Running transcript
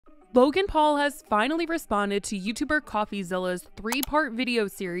Logan Paul has finally responded to YouTuber CoffeeZilla's 3-part video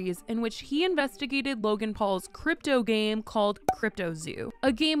series in which he investigated Logan Paul's crypto game called Crypto Zoo,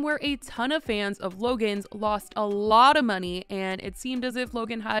 a game where a ton of fans of Logan's lost a lot of money, and it seemed as if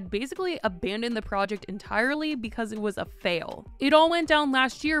Logan had basically abandoned the project entirely because it was a fail. It all went down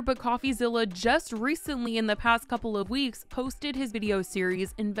last year, but CoffeeZilla just recently in the past couple of weeks posted his video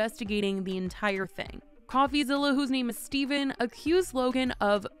series investigating the entire thing. CoffeeZilla, whose name is Steven, accused Logan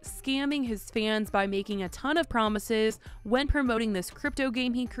of scamming his fans by making a ton of promises when promoting this crypto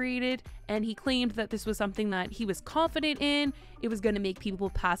game he created, and he claimed that this was something that he was confident in. It was going to make people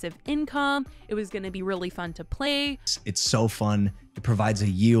passive income. It was going to be really fun to play. It's so fun. It provides a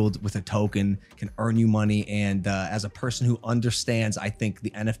yield with a token, can earn you money. And as a person who understands, I think,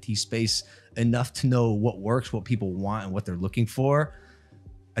 the NFT space enough to know what works, what people want, and what they're looking for,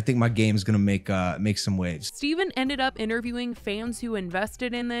 I think my game is going to make some waves. Steven ended up interviewing fans who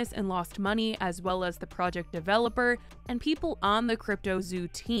invested in this and lost money, as well as the project developer and people on the Crypto Zoo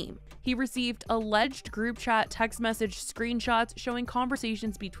team. He received alleged group chat text message screenshots showing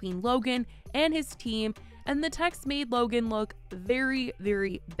conversations between Logan and his team, and the text made Logan look very,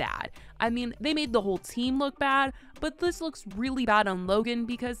 very bad. I mean, they made the whole team look bad, but this looks really bad on Logan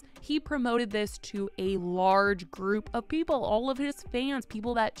because he promoted this to a large group of people, all of his fans,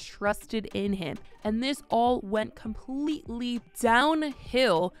 people that trusted in him. And this all went completely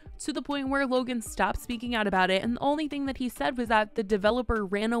downhill to the point where Logan stopped speaking out about it, and the only thing that he said was that the developer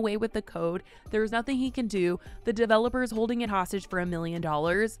ran away with the code. There was nothing he can do. The developer is holding it hostage for $1 million,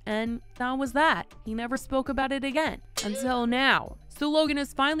 and that was that. He never spoke about it again until now. So Logan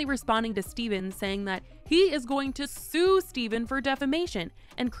is finally responding to Steven, saying that he is going to sue Steven for defamation,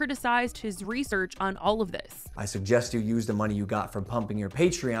 and criticized his research on all of this. I suggest you use the money you got from pumping your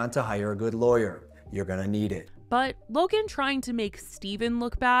Patreon to hire a good lawyer. You're gonna need it. But Logan trying to make Steven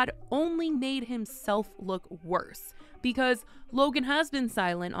look bad only made himself look worse, because Logan has been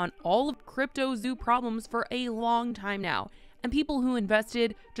silent on all of Crypto Zoo problems for a long time now, and people who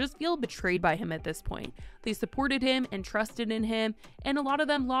invested just feel betrayed by him at this point. They supported him and trusted in him, and a lot of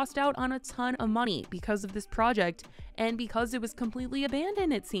them lost out on a ton of money because of this project and because it was completely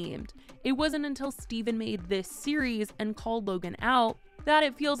abandoned, it seemed. It wasn't until Steven made this series and called Logan out that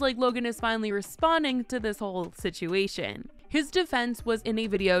it feels like Logan is finally responding to this whole situation. His defense was in a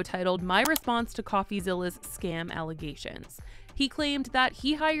video titled "My Response to CoffeeZilla's Scam Allegations." He claimed that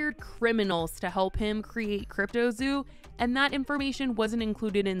he hired criminals to help him create Crypto Zoo, and that information wasn't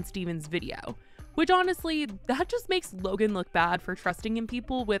included in Steven's video. Which honestly, that just makes Logan look bad for trusting in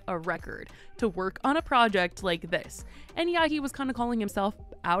people with a record to work on a project like this. And yeah, he was kind of calling himself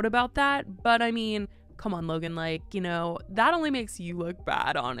out about that, but I mean, come on, Logan, like, you know, that only makes you look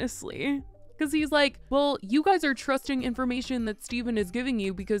bad, honestly. Because he's like, well, you guys are trusting information that Steven is giving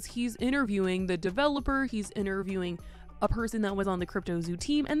you because he's interviewing the developer, he's interviewing a person that was on the Crypto Zoo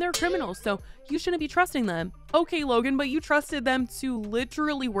team, and they're criminals, so you shouldn't be trusting them. Okay, Logan, but you trusted them to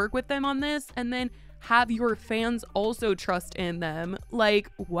literally work with them on this and then have your fans also trust in them.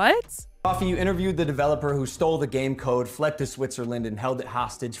 Like, what? Coffee, you interviewed the developer who stole the game code, fled to Switzerland, and held it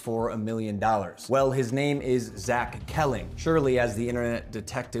hostage for $1 million. Well, his name is Zach Kelling. Surely, as the internet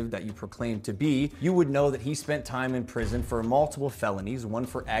detective that you proclaim to be, you would know that he spent time in prison for multiple felonies, one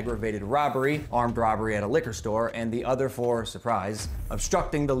for aggravated robbery, armed robbery at a liquor store, and the other for, surprise,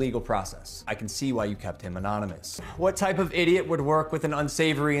 obstructing the legal process. I can see why you kept him anonymous. What type of idiot would work with an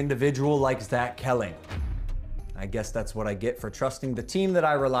unsavory individual like Zach Kelling? I guess that's what I get for trusting the team that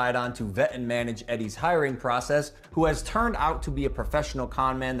I relied on to vet and manage Eddie's hiring process, who has turned out to be a professional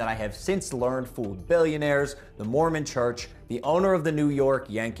con man that I have since learned fooled billionaires, the Mormon Church, the owner of the New York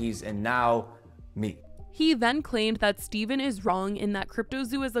Yankees, and now me. He then claimed that Steven is wrong in that Crypto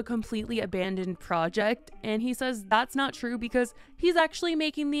Zoo is a completely abandoned project, and he says that's not true because he's actually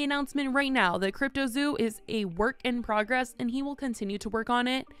making the announcement right now that Crypto Zoo is a work in progress and he will continue to work on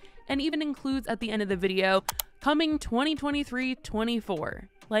it, and even includes at the end of the video, coming 2023-24.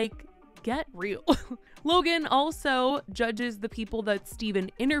 Like, get real. Logan also judges the people that Steven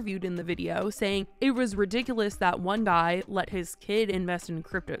interviewed in the video, saying it was ridiculous that one guy let his kid invest in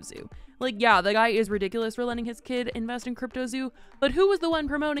Crypto Zoo. Like, yeah, the guy is ridiculous for letting his kid invest in Crypto Zoo, but who was the one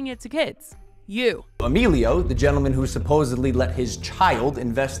promoting it to kids? You. Emilio, the gentleman who supposedly let his child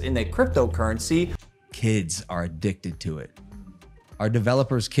invest in a cryptocurrency. Kids are addicted to it. Our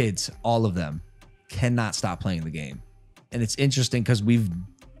developers' kids, all of them, cannot stop playing the game. And it's interesting because we've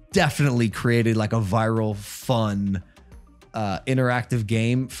definitely created like a viral, fun, interactive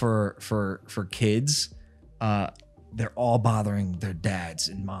game for kids. They're all bothering their dads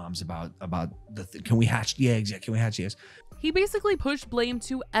and moms about can we hatch the eggs? Yeah, can we hatch the eggs? He basically pushed blame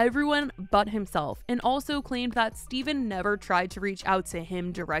to everyone but himself, and also claimed that Steven never tried to reach out to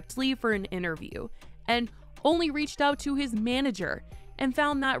him directly for an interview, and only reached out to his manager, and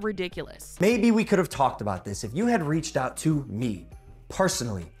found that ridiculous. Maybe we could have talked about this if you had reached out to me,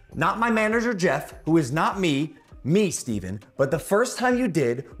 personally. Not my manager, Jeff, who is not me, Steven, but the first time you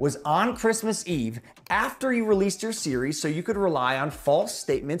did was on Christmas Eve after you released your series so you could rely on false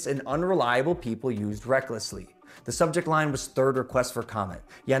statements and unreliable people used recklessly. The subject line was third request for comment.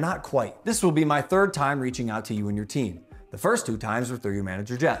 Yeah, not quite. This will be my third time reaching out to you and your team. The first 2 times were through your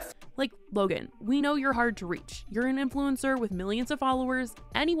manager, Jeff. Like, Logan, we know you're hard to reach. You're an influencer with millions of followers.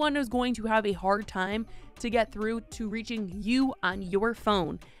 Anyone is going to have a hard time to get through to reaching you on your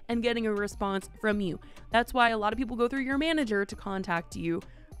phone and getting a response from you. That's why a lot of people go through your manager to contact you,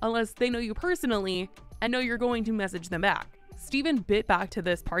 unless they know you personally and know you're going to message them back. Steven bit back to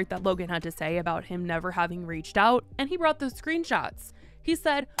this part that Logan had to say about him never having reached out, and he brought the screenshots. He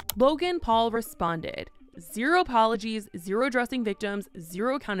said, Logan Paul responded, "Zero apologies, 0 addressing victims,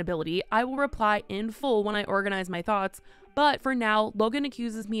 0 accountability. I will reply in full when I organize my thoughts. But for now, Logan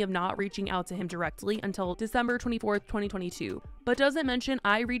accuses me of not reaching out to him directly until December 24th, 2022, but doesn't mention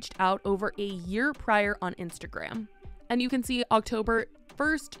I reached out over a year prior on Instagram." And you can see October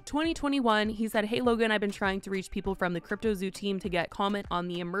 1st, 2021, he said, "Hey Logan, I've been trying to reach people from the CryptoZoo team to get comment on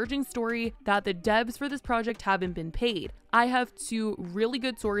the emerging story that the devs for this project haven't been paid. I have 2 really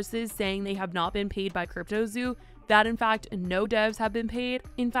good sources saying they have not been paid by CryptoZoo, that in fact no devs have been paid.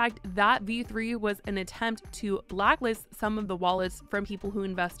 In fact, that V3 was an attempt to blacklist some of the wallets from people who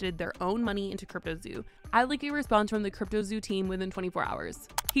invested their own money into CryptoZoo. I'd like a response from the CryptoZoo team within 24 hours.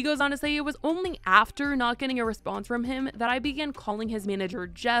 He goes on to say, "It was only after not getting a response from him that I began calling his manager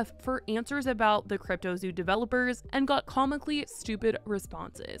Jeff for answers about the CryptoZoo developers and got comically stupid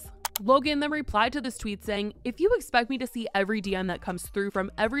responses." Logan then replied to this tweet saying, "If you expect me to see every DM that comes through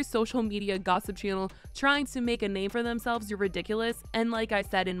from every social media gossip channel trying to make a name for themselves, you're ridiculous. And like I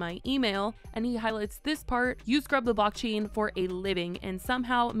said in my email," and he highlights this part, "you scrub the blockchain for a living and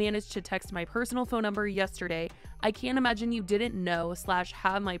somehow managed to text my personal phone number yesterday. I can't imagine you didn't know /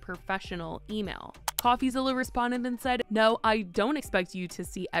 have my professional email." CoffeeZilla responded and said, "No, I don't expect you to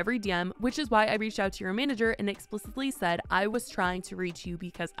see every DM, which is why I reached out to your manager and explicitly said I was trying to reach you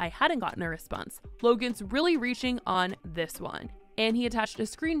because I hadn't gotten a response." Logan's really reaching on this one. And he attached a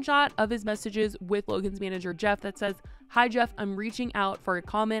screenshot of his messages with Logan's manager, Jeff, that says, "Hi Jeff, I'm reaching out for a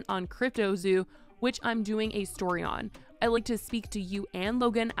comment on CryptoZoo, which I'm doing a story on. I'd like to speak to you and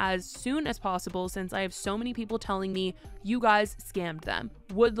Logan as soon as possible since I have so many people telling me you guys scammed them.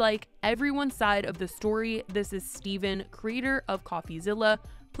 Would like everyone's side of the story. This is Steven, creator of CoffeeZilla.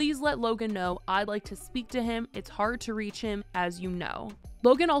 Please let Logan know I'd like to speak to him. It's hard to reach him, as you know."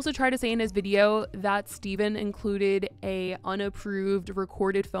 Logan also tried to say in his video that Steven included a unapproved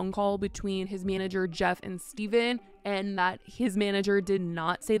recorded phone call between his manager Jeff and Steven, and that his manager did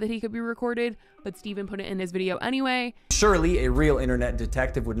not say that he could be recorded, but Steven put it in his video anyway. Surely a real internet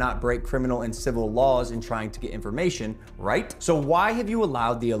detective would not break criminal and civil laws in trying to get information, right? So why have you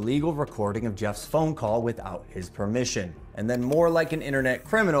allowed the illegal recording of Jeff's phone call without his permission? And then more like an internet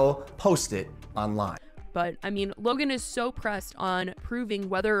criminal, post it online. But I mean, Logan is so pressed on proving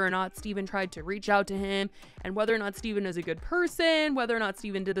whether or not Steven tried to reach out to him and whether or not Steven is a good person, whether or not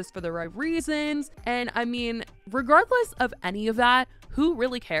Steven did this for the right reasons. And I mean, regardless of any of that, who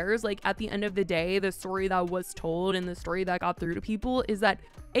really cares? Like, at the end of the day, the story that was told and the story that got through to people is that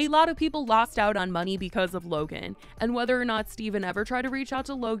a lot of people lost out on money because of Logan. And whether or not Steven ever tried to reach out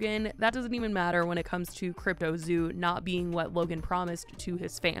to Logan, that doesn't even matter when it comes to CryptoZoo not being what Logan promised to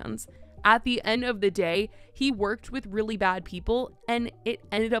his fans. At the end of the day, he worked with really bad people and it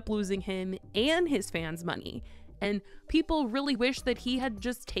ended up losing him and his fans money. And people really wish that he had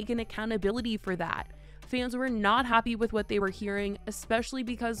just taken accountability for that. Fans were not happy with what they were hearing, especially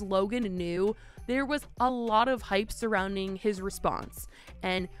because Logan knew there was a lot of hype surrounding his response.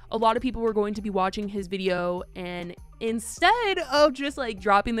 And a lot of people were going to be watching his video, and instead of just like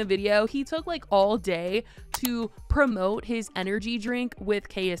dropping the video, he took like all day to promote his energy drink with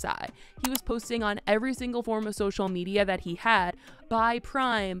KSI. He was posting on every single form of social media that he had, buy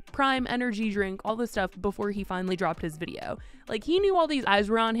Prime energy drink, all this stuff, before he finally dropped his video. Like, he knew all these eyes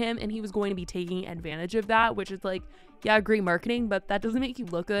were on him and he was going to be taking advantage of that, which is like, yeah, great marketing, but that doesn't make you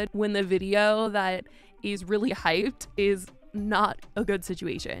look good when the video that is really hyped is not a good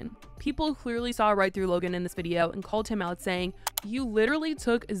situation. People clearly saw right through Logan in this video and called him out, saying, "You literally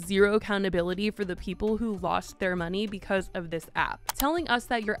took zero accountability for the people who lost their money because of this app. Telling us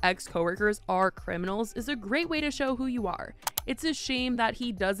that your ex-coworkers are criminals is a great way to show who you are. It's a shame that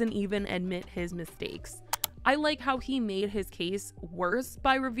he doesn't even admit his mistakes." I like how he made his case worse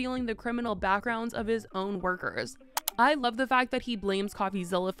by revealing the criminal backgrounds of his own workers. I love the fact that he blames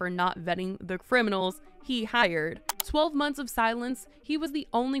CoffeeZilla for not vetting the criminals he hired. 12 months of silence, he was the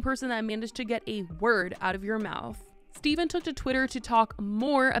only person that managed to get a word out of your mouth. Steven took to Twitter to talk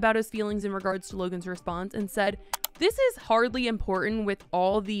more about his feelings in regards to Logan's response and said, "This is hardly important with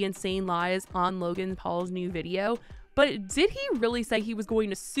all the insane lies on Logan Paul's new video, but did he really say he was going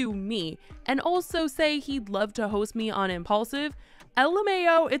to sue me and also say he'd love to host me on Impulsive?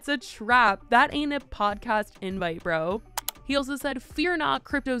 LMAO, it's a trap. That ain't a podcast invite, bro." He also said, "Fear not,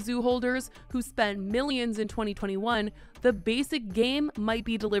 crypto zoo holders who spent millions in 2021. The basic game might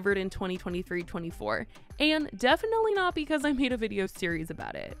be delivered in 2023-24. And definitely not because I made a video series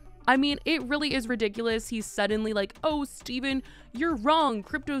about it." I mean, it really is ridiculous. He's suddenly like, "Oh, Steven, you're wrong.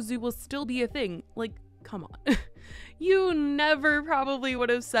 Crypto zoo will still be a thing." Like, come on. You never probably would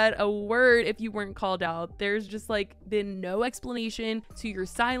have said a word if you weren't called out. There's just like been no explanation to your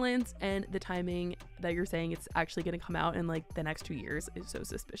silence, and the timing that you're saying it's actually going to come out in like the next 2 years is so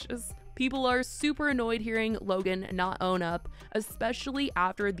suspicious. People are super annoyed hearing Logan not own up, especially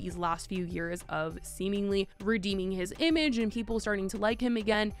after these last few years of seemingly redeeming his image and people starting to like him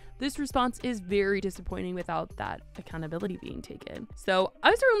again. This response is very disappointing without that accountability being taken. So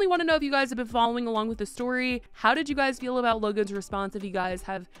I certainly want to know if you guys have been following along with the story. How did you guys feel about Logan's response? If you guys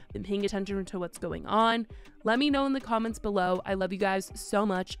have been paying attention to what's going on, let me know in the comments below. I love you guys so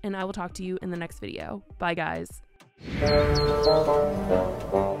much, and I will talk to you in the next video. Bye, guys.